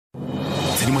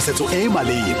tshedimosetso e e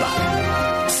maleba,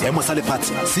 seemo sa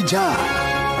lefatshe se jang,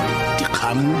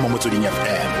 dikgang mo Motsweding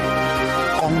FM,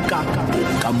 konka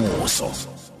bokamoso.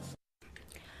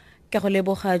 Ka go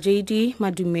leboga JD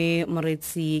Madume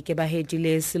Moretsi ke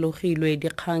bahedile Selogilwe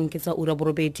dikgang ke tsa ura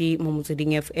borobedi mo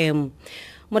Motsweding FM.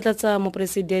 Motlatsa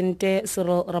mopresidente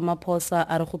Cyril Ramphosa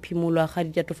a re go phimolwa ga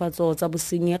ditatofatso tsa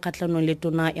bosenyi kgatlhanong le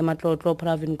tona ya matlotlo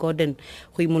Pravin Gordhan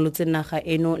go imolotse naga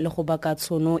eno le go baka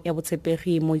tshono ya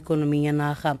botshepegi mo ikonoming ya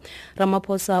naga.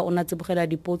 Ramphosa o na tsibogela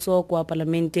dipotso kwa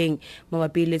parlamenteng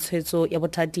mabapi le tshwetso ya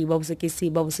bothati ba bosekisi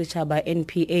ba bosetšhaba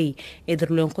NPA e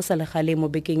dirilweng go sa le gale mo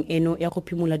bekeng eno ya go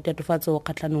phimola ditatofatso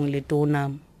kgatlhanong le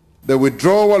tona. The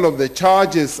withdrawal of the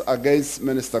charges against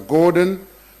Minister Gordhan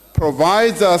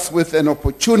provides us with an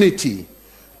opportunity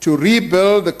to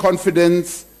rebuild the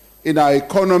confidence in our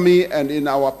economy and in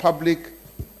our public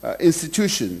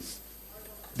institutions.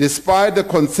 Despite the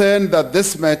concern that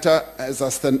this matter has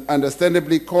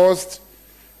understandably caused,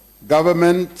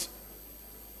 government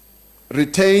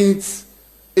retains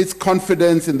its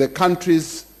confidence in the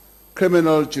country's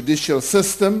criminal judicial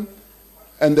system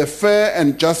and the fair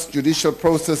and just judicial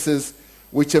processes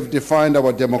which have defined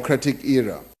our democratic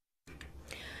era.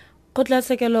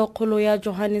 Kgotlatshekelo kgolo ya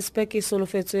Johannesburg e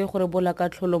solofetswe gore bola ka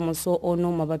tlholomoso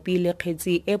ono mabapi le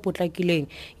kgetsi e potlakileng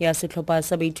ya setlhopha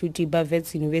sa baithuti ba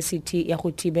Wits University ya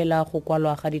go thibela go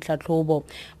kwalwa ga ditlhatlhobo.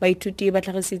 Baithuti ba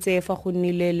tlhagisitse fa go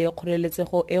nnile le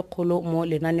kgoreletsego e kgolo mo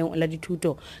lenaneong la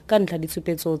dithuto ka ntlha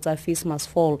ditshupetso tsa Fees Must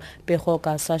Fall, pego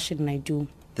ka Sashin Naidu.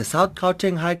 The South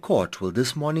Gauteng High Court will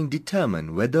this morning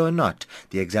determine whether or not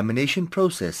the examination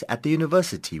process at the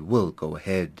university will go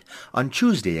ahead. On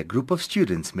Tuesday, a group of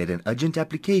students made an urgent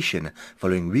application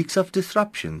following weeks of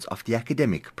disruptions of the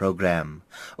academic program.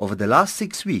 Over the last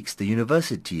 6 weeks, the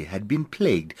university had been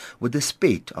plagued with a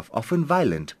spate of often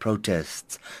violent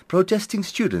protests. Protesting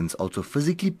students also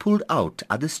physically pulled out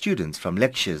other students from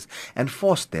lectures and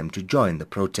forced them to join the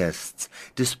protests.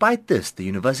 Despite this, the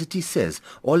university says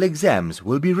all exams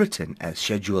will be written as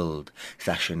scheduled.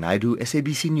 Sasha Naidu,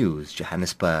 SABC News,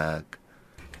 Johannesburg.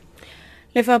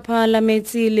 Lefapha la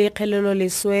metsi le kgelelo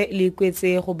leswe le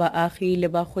ikwetse go baagi le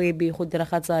bagwebi go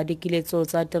diragatsa dikiletso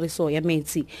tsa tiriso ya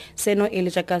metsi. Seno e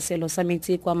le jaaka selo sa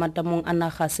metsi kwa matamong a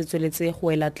naga se tsweletse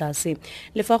go ela tlase.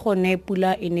 Le fa gone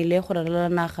pula e nele go ralala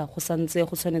naga go santse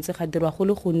go tshwanetse ga dirwa go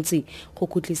le gontsi go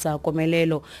khutlisa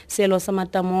komelelo. Selo sa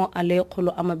matamo a le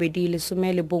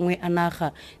 211 a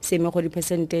naga se me go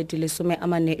dipersente di le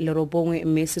 49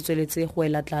 mme se tsweletse go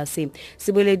ela tlase.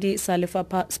 Seboledi sa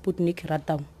lefapha Sputnik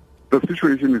Ratau. The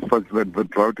situation is such that the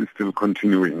drought is still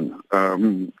continuing.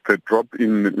 The drop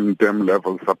in dam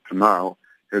levels up to now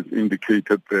has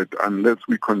indicated that unless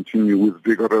we continue with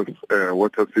vigorous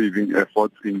water-saving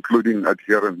efforts, including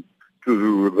adherence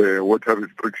to the water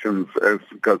restrictions as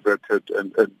gazetted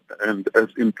and as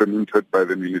implemented by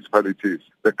the municipalities,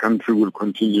 the country will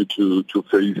continue to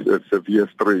face a severe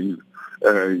strain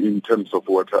in terms of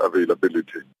water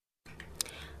availability.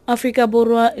 Afrika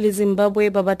Borwa le Zimbabwe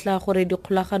ba batla gore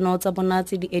dikgolagano tsa bona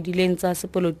tse di edileng tsa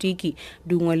sepolotiki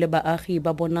dingwe le baagi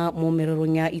ba bona mo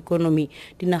mererong ya ikonomi.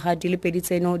 Dinaga di le pedi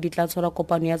tseno di tla tshwara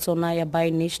kopano ya tsona ya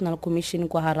Bi-National Commission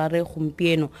kwa Harare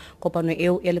gompieno. Kopano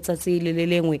eo ya letsatsi le le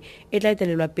lengwe e tla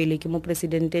etelelwa pele ke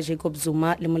mopresidente Jacob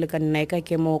Zuma le molekane nae ka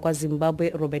kemo kwa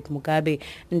Zimbabwe Robert Mugabe.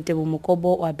 Ntebo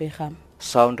Mokobo wa bega.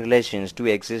 Sound relations do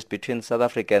exist between South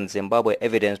Africa and Zimbabwe,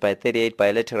 evidenced by 38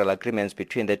 bilateral agreements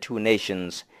between the two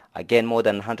nations. Again, more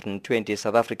than 120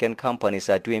 South African companies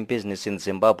are doing business in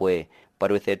Zimbabwe,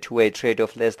 but with a two-way trade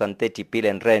of less than 30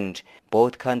 billion rand,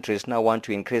 both countries now want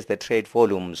to increase the trade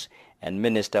volumes. And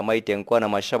Minister Maite Nkwana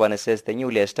Mashabane says the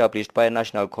newly established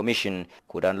Bi-National Commission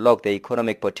could unlock the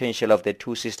economic potential of the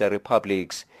two sister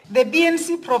republics. The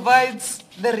BNC provides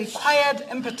the required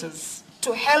impetus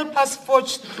to help us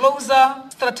forge closer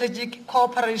strategic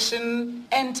cooperation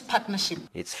and partnership.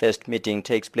 Its first meeting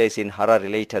takes place in Harare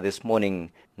later this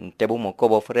morning. Ntebu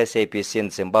Mokobo for SABC in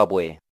Zimbabwe.